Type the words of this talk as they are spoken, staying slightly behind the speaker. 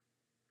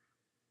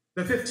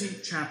The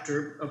 15th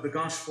chapter of the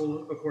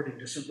Gospel according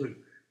to St. Luke.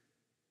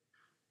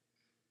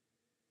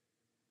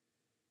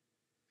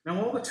 Now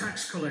all the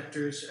tax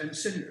collectors and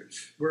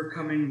sinners were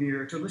coming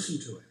near to listen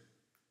to him.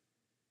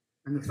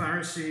 And the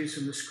Pharisees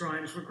and the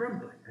scribes were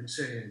grumbling and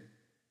saying,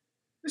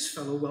 "This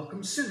fellow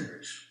welcomes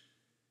sinners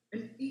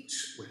and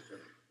eats with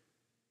them."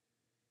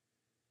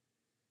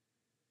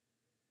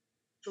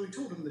 So he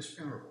told them this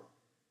parable.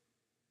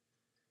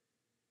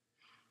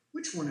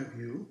 Which one of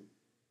you,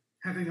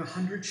 having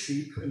 100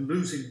 sheep and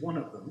losing one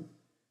of them,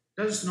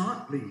 does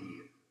not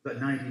leave the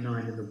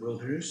 99 in the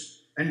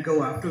wilderness and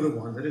go after the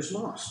one that is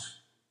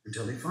lost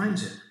until he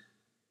finds it?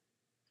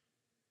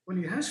 When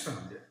he has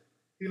found it,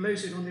 he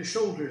lays it on his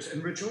shoulders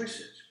and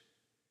rejoices.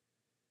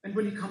 And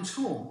when he comes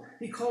home,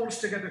 he calls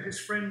together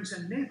his friends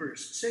and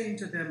neighbors, saying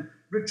to them,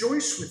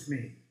 "Rejoice with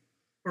me,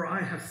 for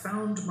I have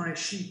found my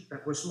sheep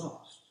that was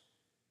lost."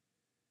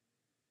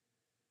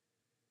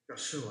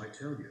 Just so I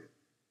tell you,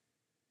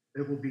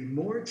 there will be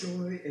more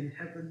joy in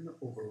heaven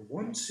over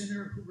one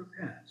sinner who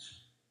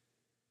repents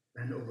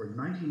than over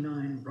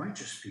 99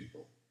 righteous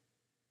people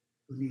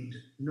who need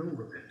no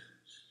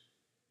repentance.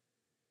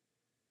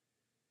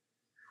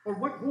 Or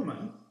what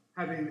woman,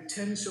 having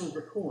 10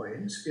 silver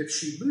coins, if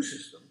she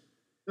loses them,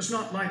 does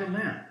not light a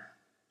lamp,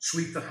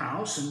 sweep the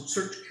house, and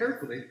search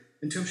carefully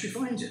until she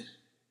finds it?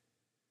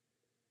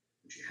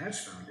 When she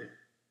has found it,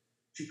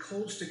 she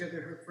calls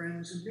together her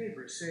friends and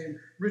neighbors,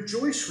 saying,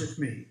 "Rejoice with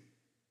me,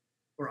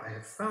 for I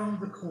have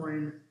found the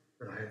coin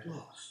that I had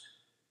lost."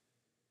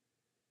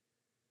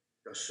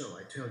 Just so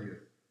I tell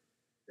you,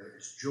 there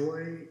is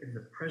joy in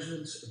the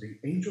presence of the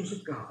angels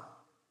of God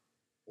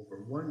over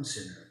one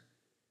sinner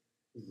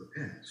who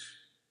repents.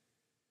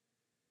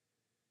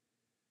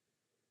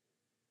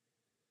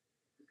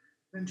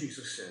 Then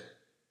Jesus said,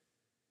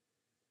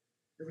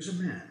 "There was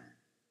a man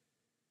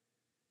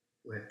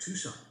who had 2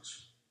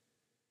 sons.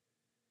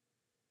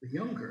 The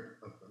younger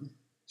of them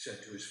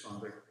said to his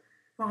father,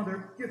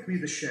 'Father, give me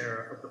the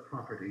share of the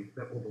property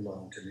that will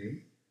belong to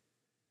me.'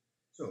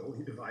 So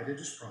he divided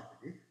his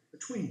property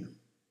between them.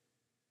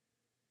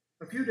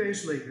 A few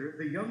days later,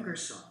 the younger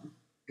son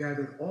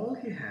gathered all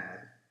he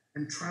had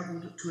and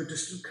traveled to a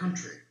distant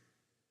country,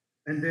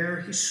 and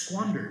there he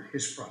squandered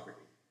his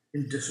property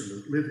in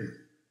dissolute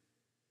living.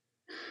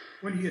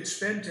 When he had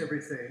spent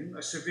everything,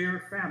 a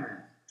severe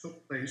famine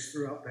took place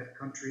throughout that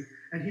country,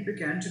 and he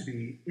began to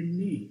be in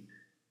need.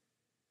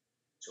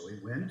 So he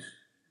went and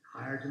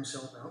hired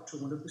himself out to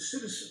one of the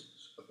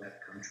citizens of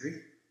that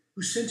country,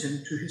 who sent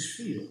him to his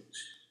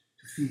fields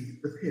to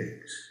feed the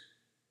pigs.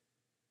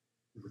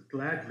 He would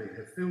gladly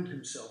have filled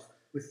himself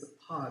with the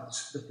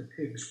pods that the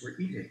pigs were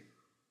eating,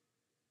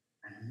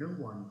 and no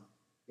one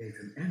gave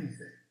him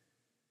anything.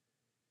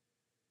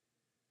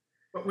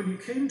 But when he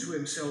came to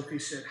himself, he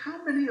said,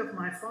 'How many of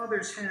my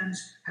father's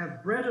hands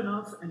have bread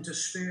enough and to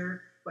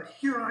spare, but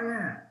here I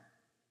am,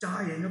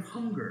 dying of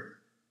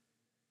hunger?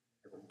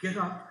 I will get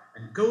up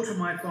and go to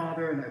my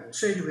father, and I will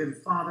say to him,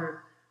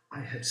 Father,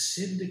 I have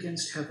sinned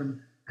against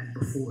heaven and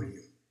before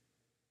you.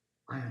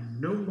 I am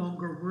no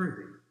longer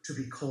worthy to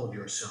be called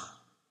your son.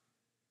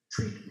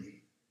 Treat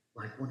me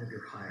like one of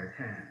your hired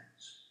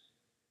hands.'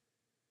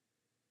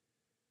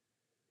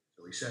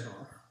 So he set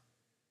off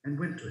and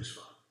went to his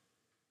father.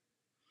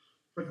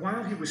 But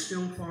while he was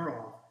still far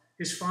off,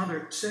 his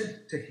father saw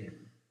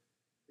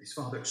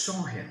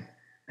him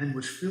and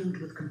was filled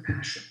with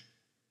compassion.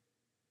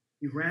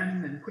 He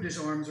ran and put his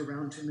arms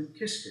around him and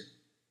kissed him.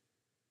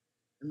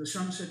 And the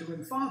son said to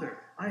him, 'Father,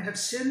 I have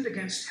sinned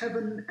against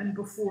heaven and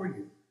before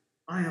you.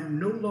 I am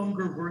no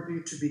longer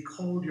worthy to be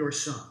called your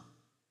son.'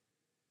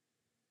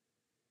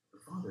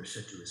 The father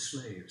said to his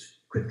slaves,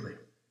 'Quickly,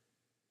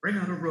 bring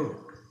out a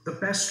robe, the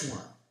best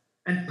one,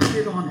 and put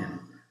it on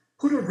him.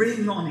 Put a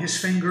ring on his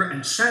finger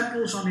and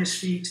sandals on his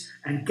feet,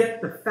 and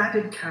get the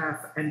fatted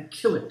calf and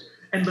kill it,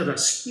 and let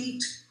us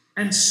eat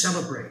and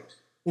celebrate.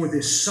 For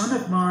this son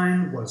of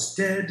mine was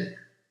dead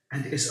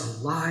and is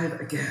alive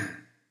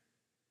again.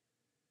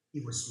 He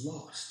was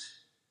lost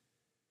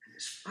and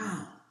is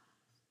found.'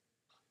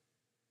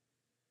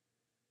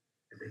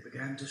 And they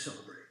began to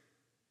celebrate.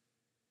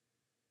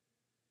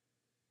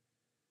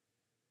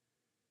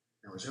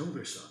 Now his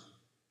elder son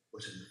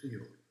was in the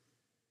field.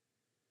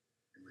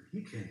 And when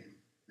he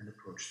came and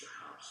approached the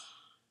house,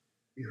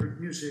 he heard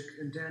music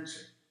and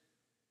dancing.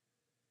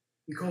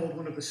 He called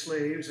one of the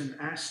slaves and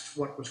asked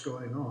what was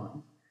going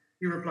on.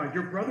 He replied,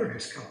 'Your brother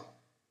has come,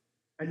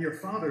 and your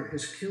father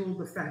has killed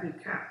the fatted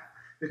calf,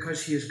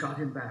 because he has got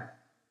him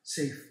back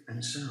safe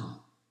and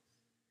sound.'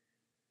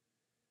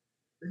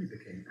 Then he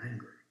became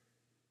angry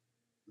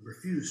and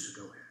refused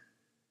to go in.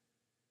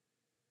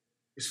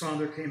 His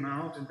father came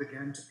out and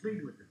began to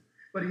plead with him.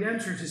 But he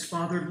answered his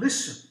father,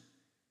 'Listen,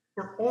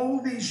 for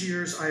all these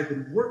years I have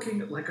been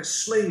working like a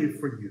slave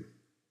for you,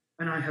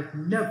 and I have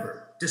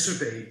never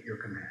disobeyed your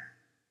command.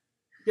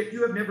 Yet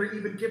you have never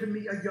even given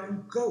me a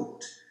young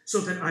goat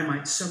so that I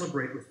might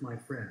celebrate with my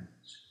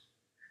friends.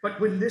 But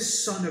when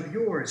this son of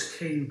yours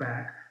came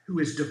back, who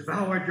has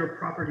devoured your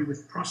property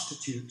with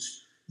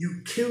prostitutes,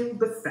 you killed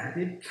the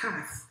fatted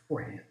calf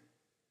for him.'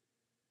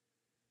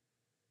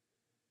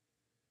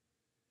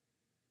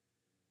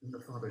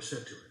 And the father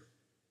said to him,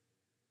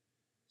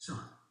 Son,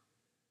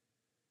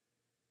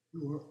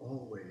 you are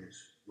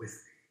always with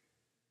me,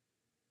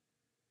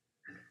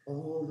 and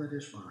all that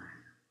is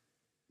mine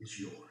is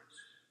yours.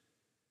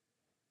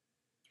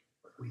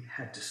 But we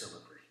had to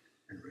celebrate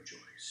and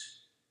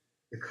rejoice,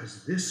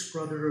 because this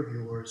brother of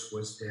yours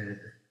was dead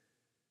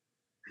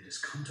and has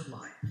come to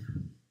life.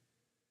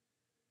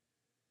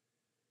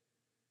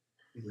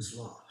 He was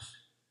lost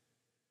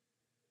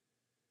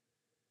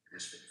and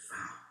has been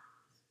found.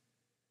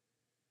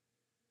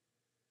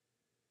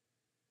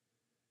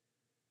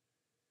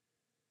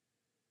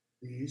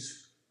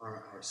 These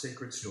are our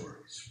sacred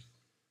stories.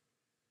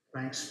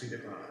 Thanks be to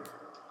God.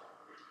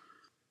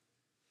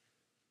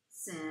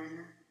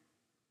 Sin,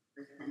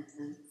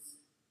 repentance,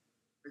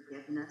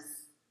 forgiveness.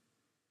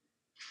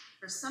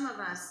 For some of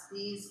us,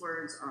 these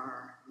words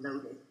are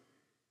loaded.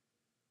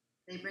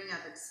 They bring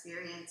up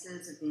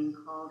experiences of being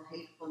called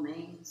hateful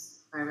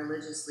names by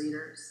religious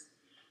leaders,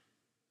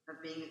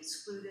 of being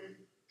excluded,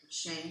 of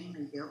shame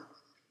and guilt.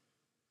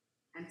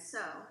 And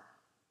so,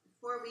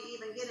 before we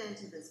even get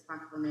into this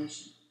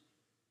proclamation,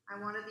 I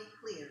want to be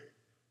clear,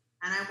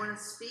 and I want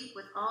to speak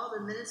with all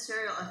the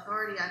ministerial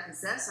authority I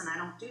possess, and I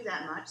don't do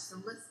that much, so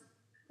listen.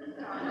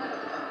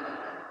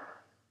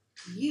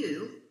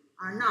 You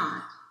are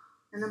not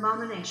an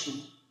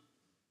abomination.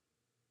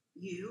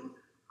 You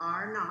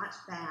are not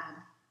bad.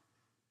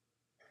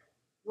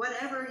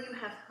 Whatever you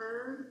have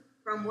heard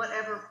from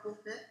whatever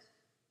pulpit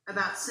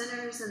about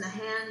sinners in the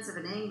hands of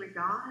an angry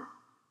God,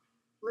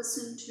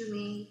 listen to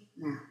me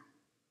now.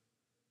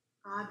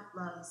 God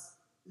loves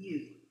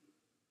you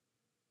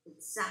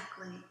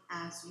exactly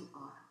as you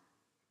are,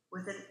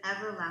 with an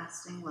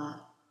everlasting love,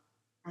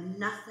 and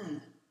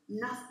nothing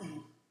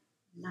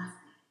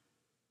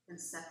can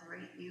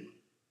separate you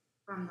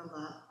from the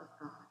love of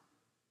God.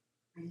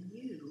 And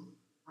you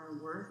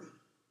are worthy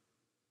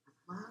of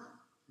love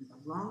and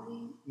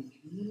belonging and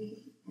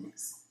community and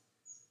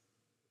acceptance.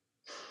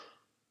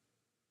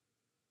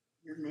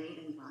 You're made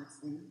in God's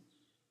image.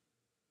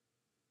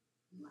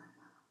 You are loved.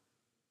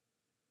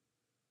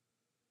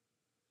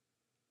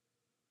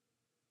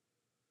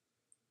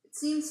 It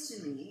seems to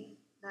me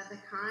that the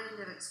kind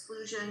of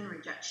exclusion,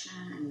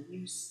 rejection, and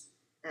abuse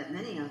that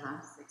many of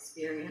us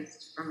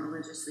experienced from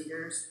religious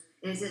leaders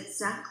is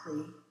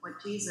exactly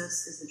what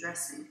Jesus is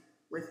addressing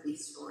with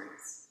these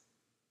stories.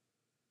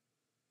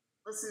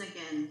 Listen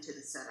again to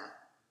the setup.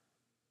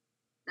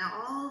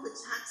 Now all the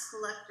tax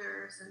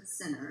collectors and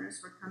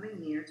sinners were coming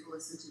near to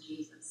listen to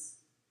Jesus,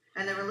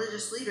 and the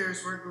religious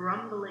leaders were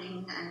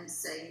grumbling and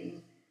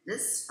saying,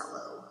 "This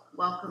fellow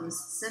welcomes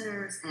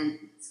sinners and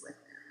eats with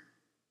them."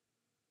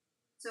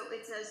 So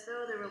it's as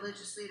though the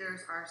religious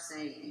leaders are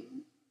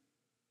saying,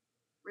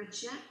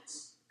 "Reject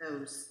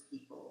those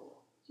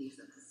people,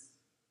 Jesus.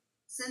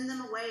 Send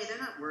them away. They're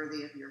not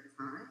worthy of your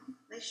time.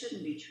 They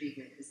shouldn't be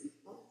treated as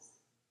equals.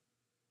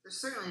 They're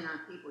certainly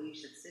not people you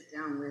should sit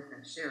down with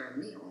and share a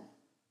meal.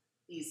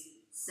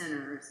 These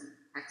sinners and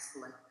tax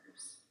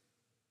collectors.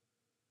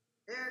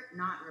 They're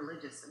not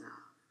religious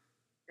enough.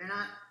 They're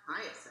not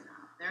pious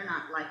enough. They're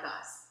not like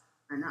us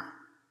enough.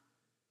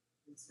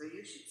 And so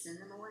you should send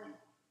them away."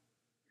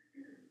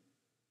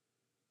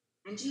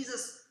 And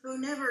Jesus, who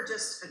never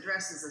just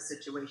addresses a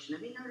situation,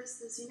 have you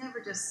noticed this? He never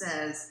just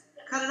says,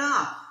 "Cut it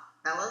off,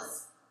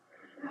 fellas.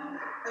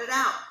 Cut it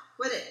out.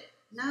 Quit it."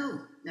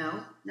 No,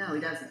 he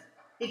doesn't.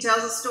 He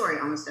tells a story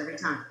almost every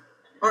time.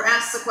 Or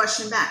asks a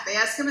question back. They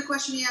ask him a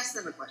question, he asks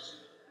them a question.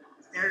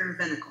 It's very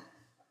rabbinical.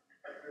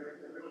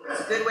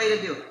 It's a good way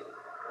to do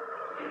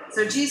it.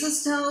 So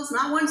Jesus tells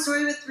not one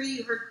story but three.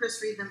 You heard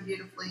Chris read them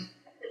beautifully.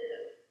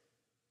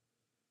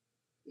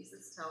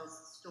 Jesus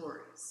tells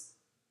stories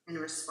in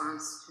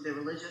response to the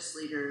religious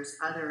leaders'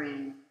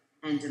 othering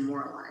and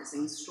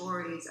demoralizing,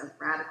 stories of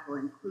radical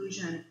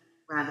inclusion,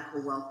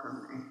 radical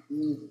welcome, and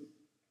community.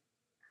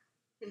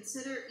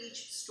 Consider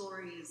each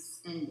story's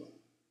ending.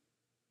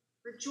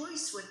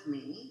 "Rejoice with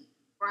me,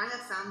 for I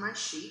have found my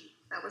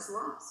sheep that was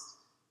lost."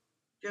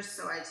 Just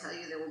so I tell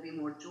you, there will be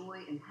more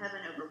joy in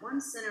heaven over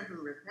one sinner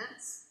who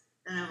repents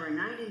than over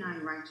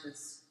 99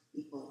 righteous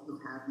people who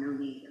have no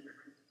need of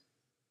repentance.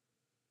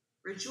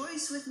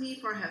 "Rejoice with me,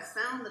 for I have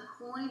found the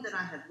coin that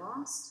I had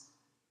lost."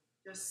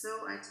 Just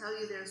so I tell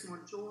you, there's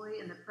more joy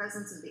in the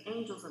presence of the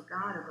angels of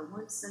God over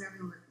one sinner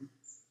who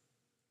repents.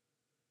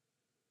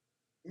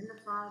 Then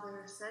the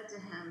Father said to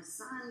him,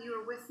 "Son, you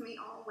are with me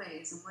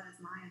always, and what is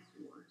mine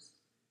is yours."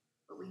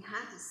 But we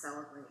had to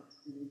celebrate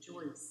and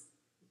rejoice,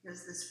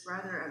 because this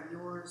brother of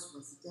yours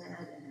was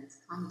dead and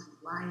has come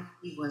to life.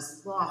 He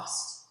was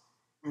lost,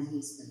 and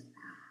he's been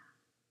found.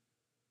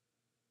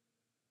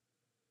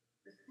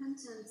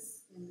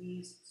 Repentance in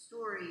these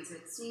stories,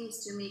 it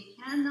seems to me,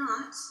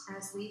 cannot,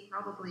 as we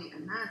probably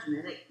imagine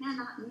it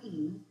cannot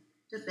mean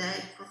to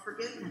beg for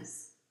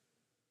forgiveness.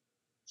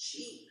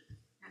 Sheep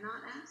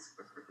cannot ask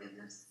for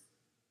forgiveness.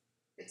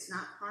 It's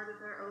not part of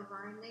their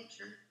ovine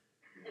nature.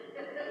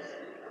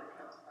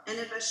 And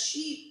if a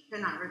sheep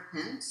cannot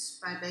repent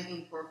by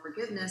begging for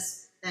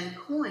forgiveness, then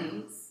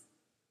coins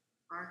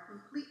are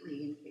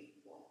completely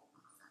incapable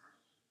of such.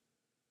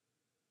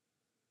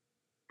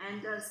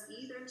 And does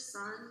either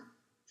son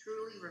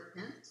truly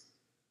repent,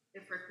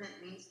 if repent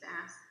means to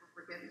ask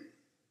for forgiveness?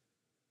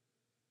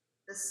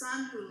 The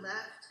son who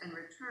left and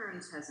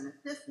returns has an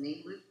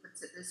epiphany. Luke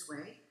puts it this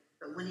way: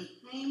 but when he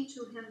came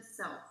to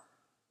himself,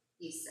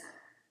 he said,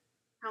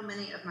 how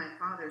many of my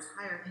father's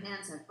hired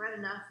hands have bread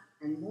enough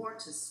and more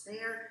to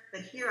spare,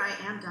 but here I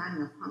am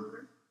dying of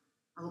hunger?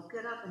 I will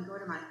get up and go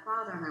to my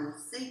father, and I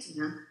will say to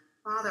him,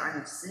 Father, I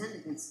have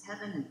sinned against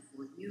heaven and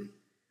before you.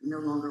 I'm no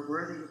longer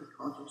worthy to be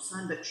called your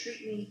son, but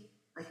treat me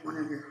like one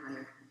of your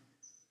hired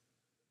hands.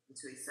 And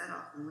so he set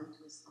off and went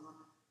to his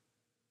father.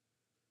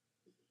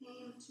 He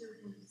came to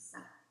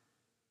himself.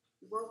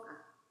 He woke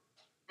up,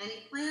 and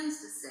he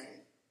plans to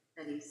say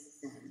that he's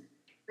sinned,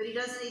 but he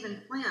doesn't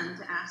even plan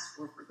to ask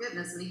for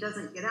forgiveness, and he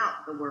doesn't get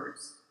out the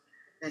words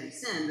that he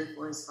sinned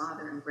before his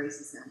father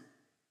embraces him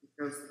and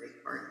throws the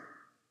big party.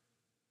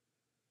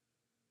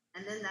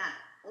 And then that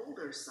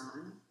older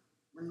son,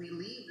 when we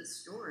leave the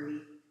story,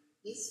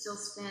 he's still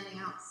standing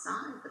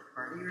outside the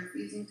party,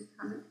 refusing to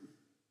come in.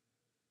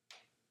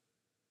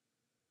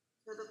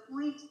 So the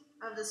point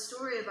of the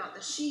story about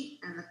the sheep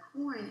and the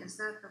coin is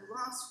that the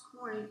lost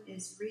coin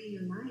is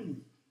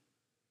reunited,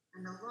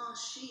 and the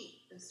lost sheep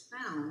is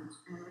found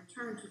and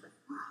returned to the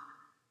flock.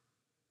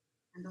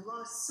 And the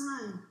lost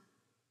son,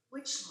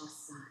 which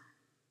lost son?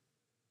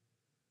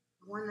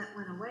 The one that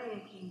went away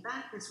and came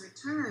back is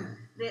returned.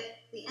 At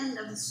the end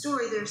of the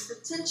story, there's the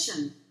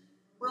tension.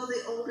 Will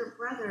the older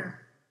brother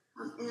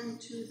come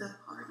into the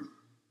party?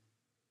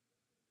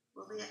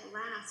 Will they at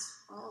last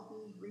all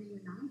be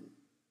reunited?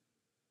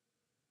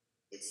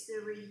 It's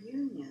the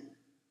reunion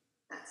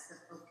that's the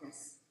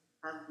focus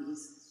of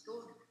these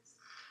stories.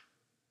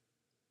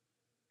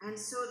 And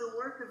so the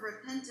work of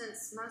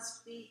repentance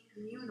must be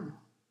communal.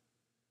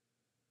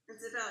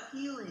 It's about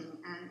healing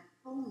and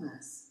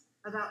wholeness,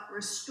 about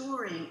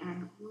restoring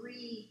and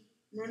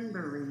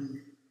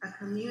remembering a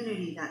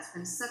community that's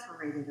been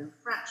separated or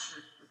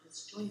fractured or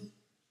disjointed.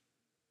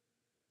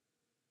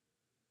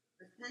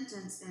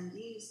 Repentance in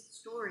these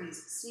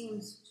stories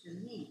seems to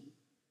me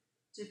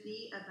to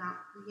be about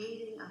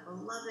creating a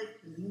beloved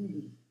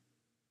community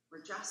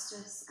where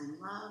justice and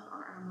love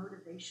are our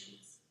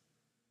motivations,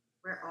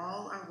 where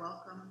all are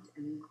welcomed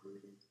and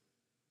included,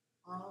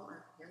 all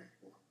are cared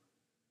for.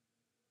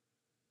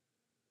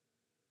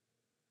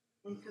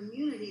 In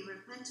community,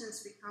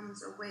 repentance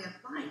becomes a way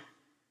of life,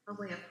 a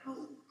way of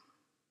hope.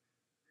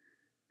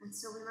 And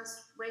so we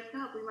must wake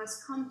up, we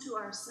must come to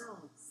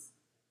ourselves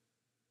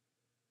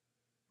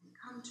and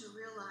come to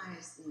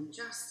realize the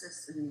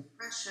injustice and the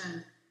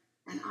oppression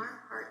and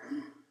our part in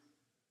it.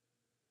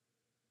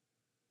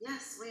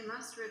 Yes, we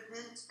must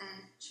repent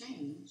and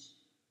change.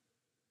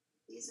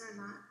 These are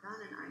not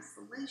done in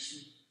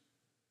isolation.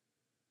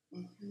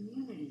 In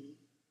community,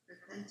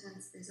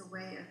 repentance is a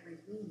way of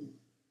reunion,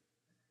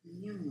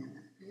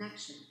 of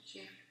connection,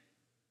 sharing.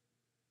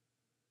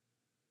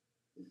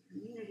 In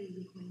community,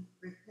 we can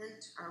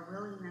repent our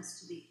willingness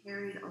to be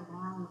carried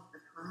along with the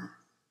current.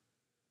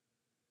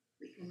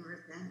 We can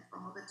repent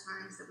all the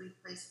times that we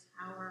place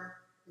power,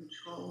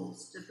 control,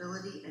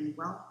 stability, and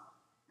wealth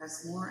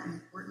as more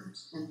important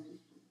than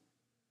people,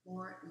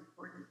 more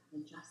important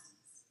than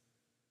justice.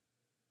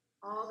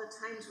 All the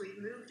times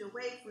we've moved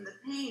away from the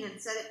pain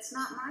and said, it's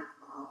not my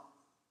fault.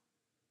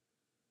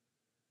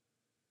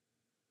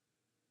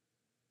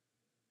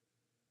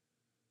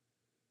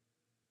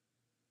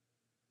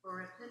 For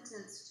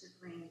repentance to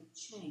bring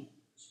change,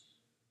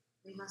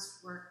 we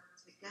must work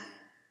together.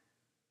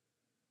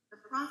 The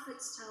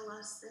prophets tell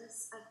us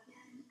this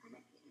again and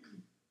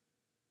again.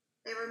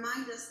 They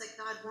remind us that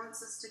God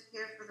wants us to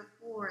care for the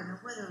poor and the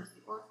widows,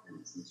 the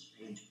orphans, and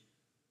strangers.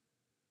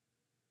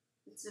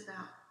 It's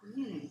about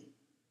community,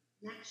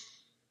 connection,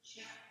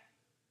 sharing.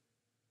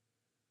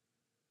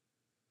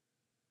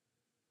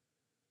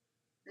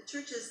 The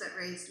churches that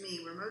raised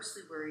me were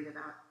mostly worried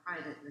about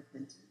private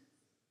repentance.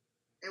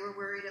 They were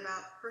worried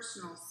about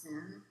personal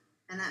sin,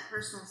 and that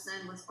personal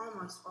sin was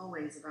almost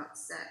always about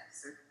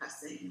sex or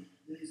cussing,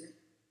 music.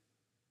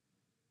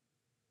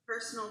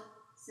 Personal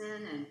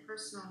sin and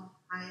personal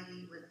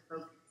piety were the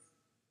focus.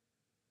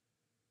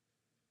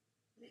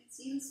 But it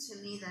seems to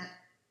me that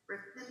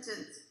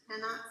repentance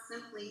cannot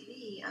simply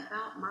be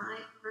about my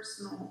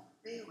personal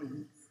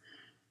failings.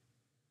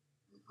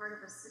 I'm part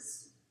of a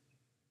system.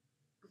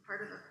 I'm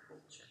part of a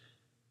culture.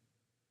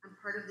 I'm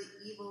part of the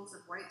evils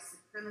of white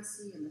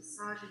supremacy and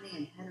misogyny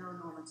and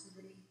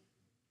heteronormativity.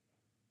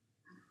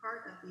 I'm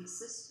part of these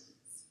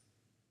systems.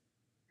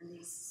 And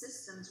these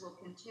systems will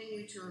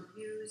continue to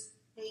abuse,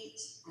 hate,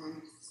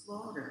 and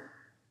slaughter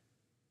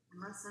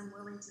unless I'm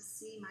willing to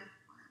see my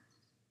part.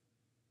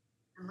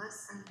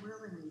 Unless I'm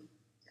willing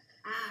to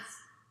ask,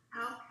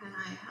 how can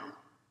I help?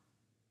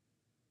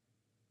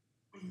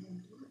 And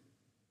then do it.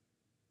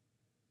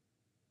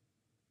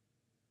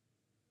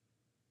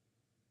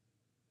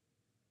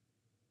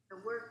 The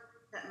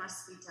work that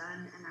must be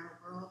done in our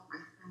world, my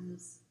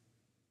friends,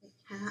 it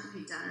cannot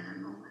be done in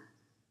a moment.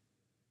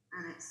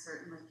 And it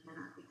certainly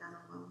cannot be done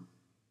alone.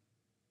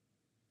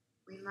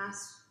 We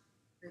must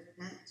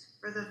repent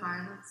for the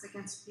violence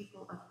against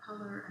people of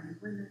color and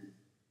women,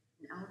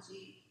 and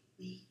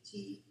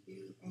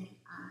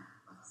LGBTQAI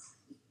plus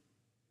people.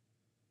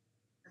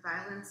 The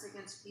violence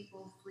against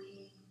people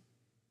fleeing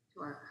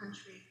to our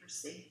country for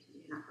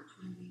safety and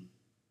opportunity.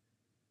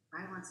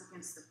 Violence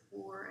against the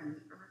poor and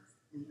the earth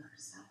and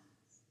ourselves.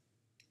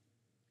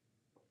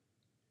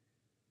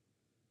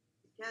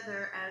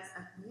 Together as a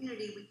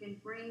community, we can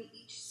bring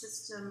each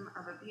system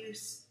of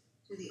abuse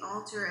to the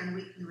altar and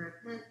we can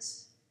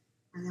repent,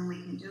 and then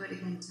we can do it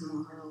again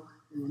tomorrow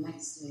and the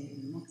next day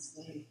and the next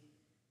day,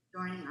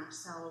 joining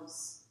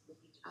ourselves with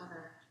each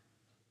other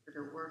for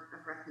the work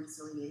of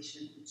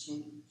reconciliation and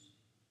change.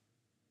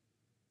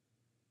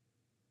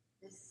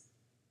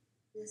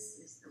 This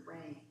is the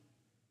way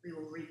we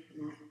will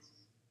reconnect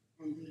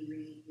and be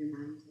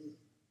reunited.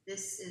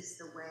 This is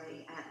the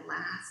way at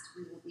last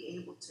we will be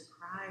able to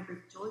cry,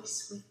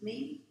 rejoice with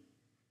me.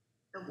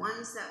 The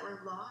ones that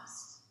were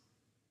lost,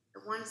 the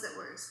ones that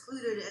were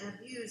excluded and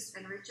abused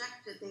and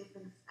rejected, they've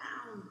been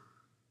found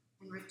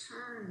and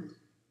returned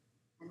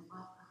and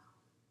welcomed.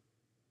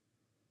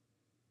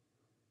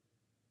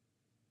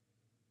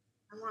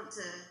 I want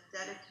to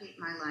dedicate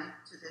my life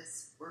to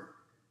this work.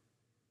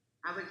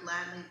 I would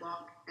gladly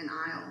walk an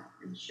aisle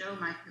and show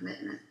my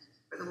commitment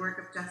for the work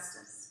of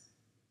justice,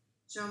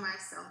 show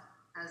myself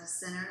as a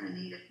sinner in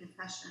need of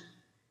confession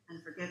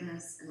and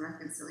forgiveness and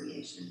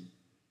reconciliation.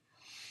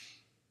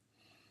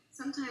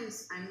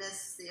 Sometimes I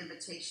miss the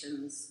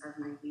invitations of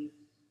my youth.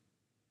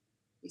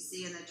 You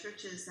see, in the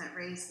churches that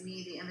raised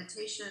me, the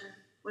invitation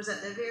was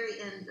at the very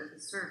end of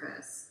the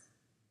service.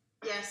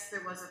 Yes,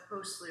 there was a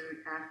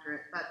postlude after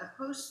it, but the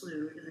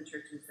postlude in the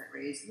churches that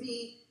raised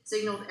me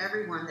signaled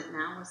everyone that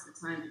now was the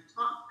time to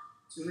talk,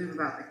 to move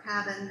about the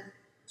cabin,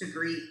 to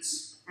greet,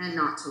 and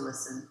not to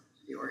listen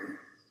to the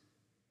organist.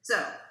 So,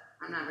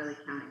 I'm not really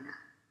counting that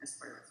as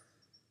part of it.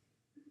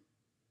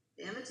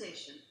 The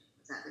invitation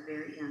was at the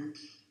very end.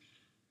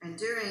 And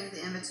during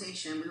the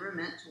invitation, we were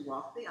meant to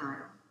walk the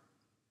aisle,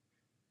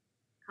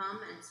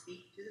 come and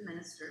speak to the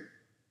minister,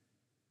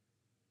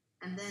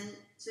 and then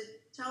to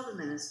tell the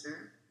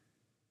minister.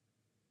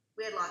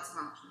 We had lots of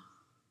options.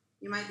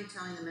 You might be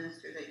telling the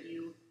minister that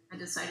you had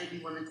decided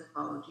you wanted to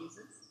follow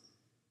Jesus.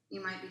 You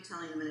might be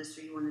telling the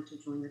minister you wanted to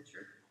join the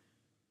church.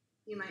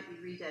 You might be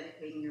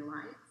rededicating your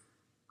life,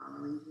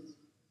 following Jesus.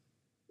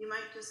 You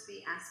might just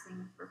be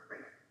asking for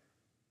prayer.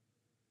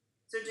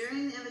 So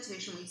during the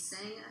invitation, we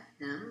sang a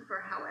hymn for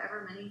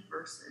however many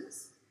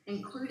verses,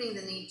 including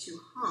the need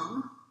to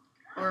hum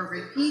or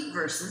repeat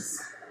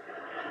verses.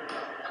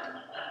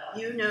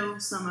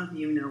 Some of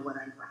you know what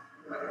I'm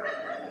talking about.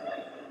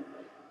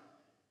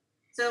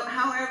 So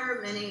however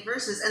many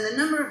verses, and the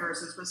number of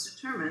verses was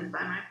determined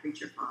by my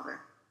preacher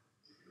father.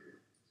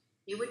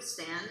 He would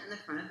stand in the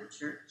front of the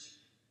church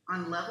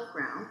on level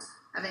ground,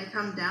 having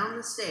come down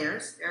the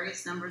stairs,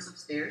 various numbers of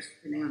stairs,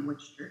 depending on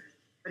which church,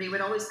 but he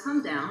would always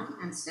come down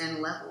and stand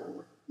level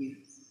with the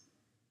pews.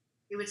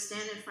 He would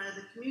stand in front of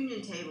the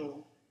communion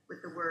table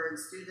with the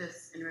words, "Do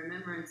this in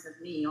remembrance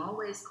of me,"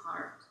 always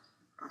carved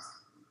across the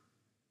floor.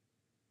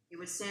 He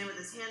would stand with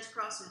his hands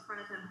crossed in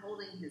front of him,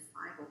 holding his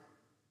Bible.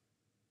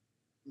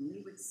 And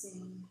we would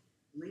sing,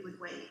 and we would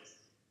wait.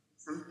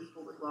 Some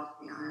people would walk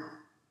the aisle.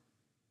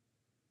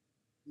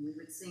 And we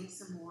would sing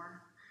some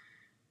more.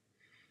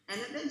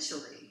 And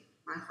eventually,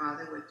 my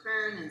father would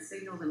turn and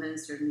signal the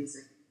minister of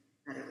music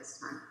that it was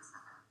time to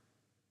stop.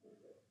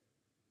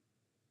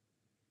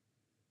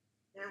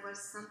 There was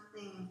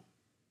something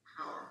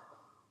powerful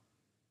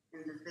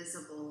in the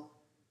visible,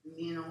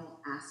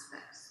 communal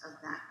aspects of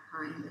that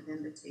kind of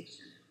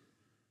invitation,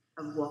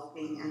 of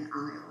walking an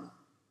aisle.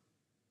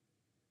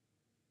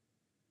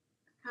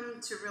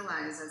 Come to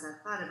realize, as I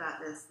thought about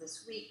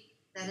this week,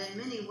 that in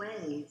many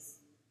ways,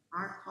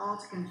 our call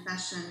to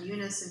confession,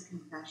 unison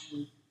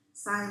confession,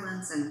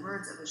 silence, and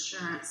words of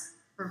assurance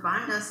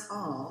provide us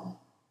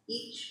all,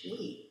 each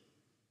week,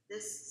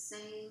 this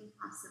same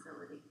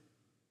possibility.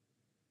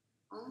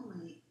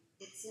 Only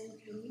it's in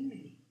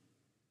community.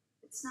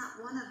 It's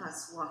not one of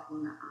us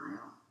walking the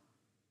aisle.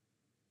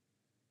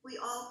 We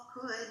all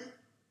could.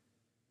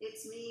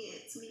 It's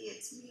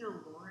me,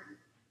 oh Lord,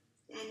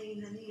 standing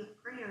in the need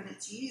of prayer, and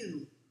it's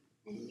you,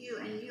 and you,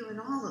 and you, and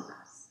all of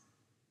us.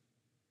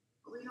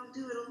 But we don't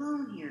do it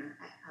alone here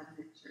at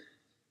Covenant Church.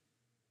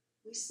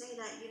 We say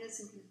that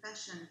unison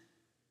confession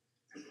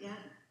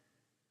together.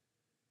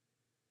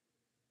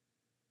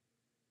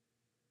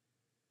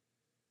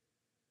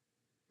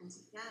 And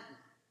together,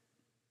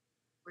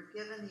 we're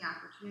given the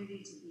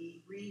opportunity to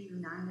be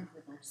reunited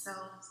with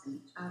ourselves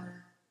and each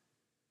other.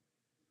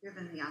 We're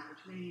given the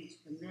opportunity to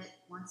commit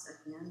once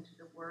again to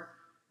the work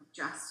of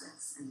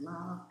justice and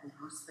love and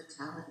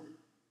hospitality.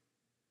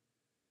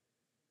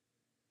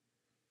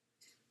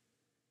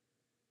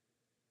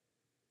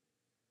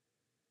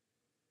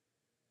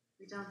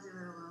 We don't do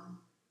it alone.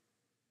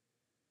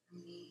 We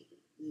need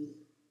you.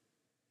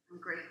 I'm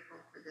grateful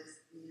for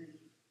this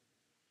community.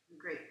 I'm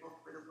grateful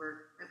for the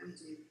work that we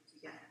do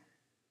together.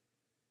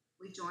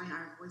 We join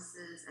our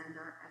voices and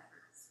our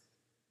efforts.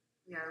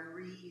 We are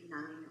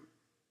reunited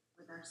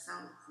with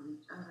ourselves and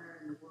each other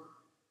and the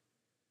world.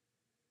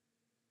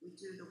 We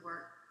do the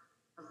work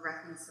of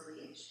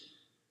reconciliation.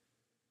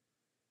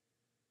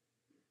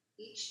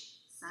 Each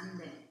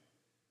Sunday,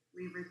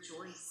 we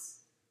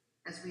rejoice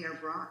as we are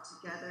brought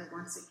together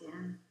once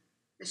again,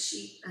 the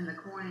sheep and the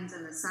coins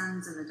and the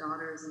sons and the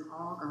daughters and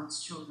all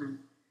God's children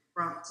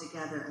brought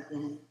together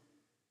again,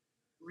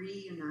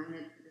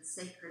 reunited for the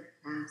sacred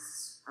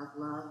tasks of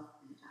love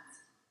and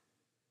justice.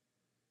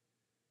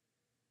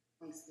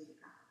 Thanks be to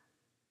God.